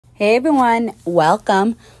Hey everyone,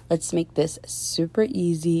 welcome. Let's make this super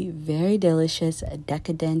easy, very delicious,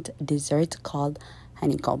 decadent dessert called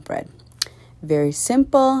honeycomb bread. Very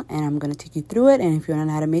simple, and I'm going to take you through it, and if you want to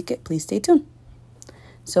know how to make it, please stay tuned.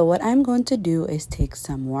 So what I'm going to do is take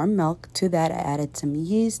some warm milk. To that, I added some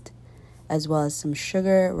yeast as well as some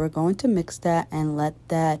sugar. We're going to mix that and let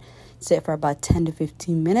that sit for about 10 to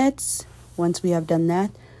 15 minutes. Once we have done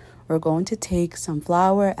that, we're going to take some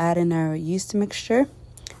flour, add in our yeast mixture.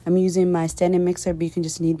 I'm using my standing mixer, but you can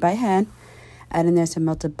just knead by hand. Add in there some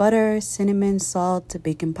melted butter, cinnamon, salt,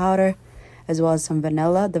 baking powder, as well as some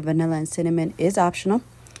vanilla. The vanilla and cinnamon is optional.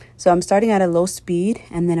 So I'm starting at a low speed,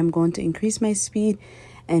 and then I'm going to increase my speed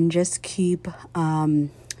and just keep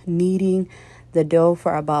kneading the dough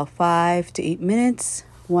for about 5 to 8 minutes.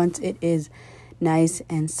 Once it is nice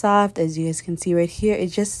and soft, as you guys can see right here, it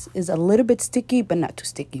just is a little bit sticky, but not too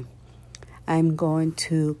sticky. I'm going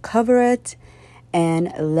to cover it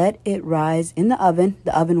and let it rise in the oven.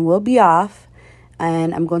 The oven will be off,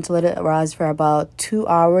 and I'm going to let it rise for about 2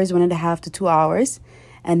 hours, 1.5 to 2 hours.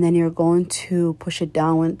 And then you're going to push it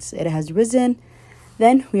down once it has risen.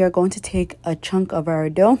 Then we are going to take a chunk of our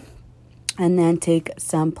dough and then take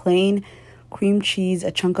some plain cream cheese,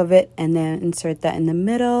 a chunk of it, and then insert that in the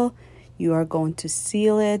middle. You are going to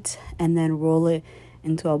seal it and then roll it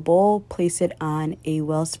into a bowl. Place it on a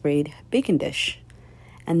well-sprayed baking dish.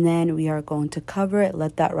 And then we are going to cover it,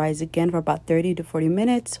 let that rise again for about 30 to 40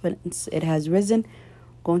 minutes. Once it has risen,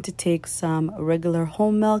 going to take some regular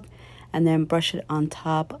whole milk and then brush it on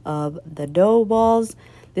top of the dough balls.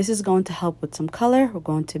 This is going to help with some color. We're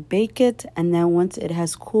going to bake it, and then once it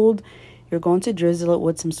has cooled, you're going to drizzle it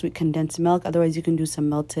with some sweet condensed milk. Otherwise, you can do some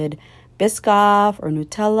melted Biscoff or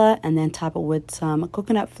Nutella and then top it with some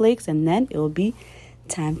coconut flakes, and then it will be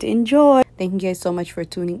time to enjoy. Thank you guys so much for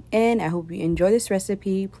tuning in. I hope you enjoy this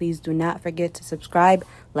recipe. Please do not forget to subscribe,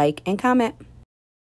 like, and comment.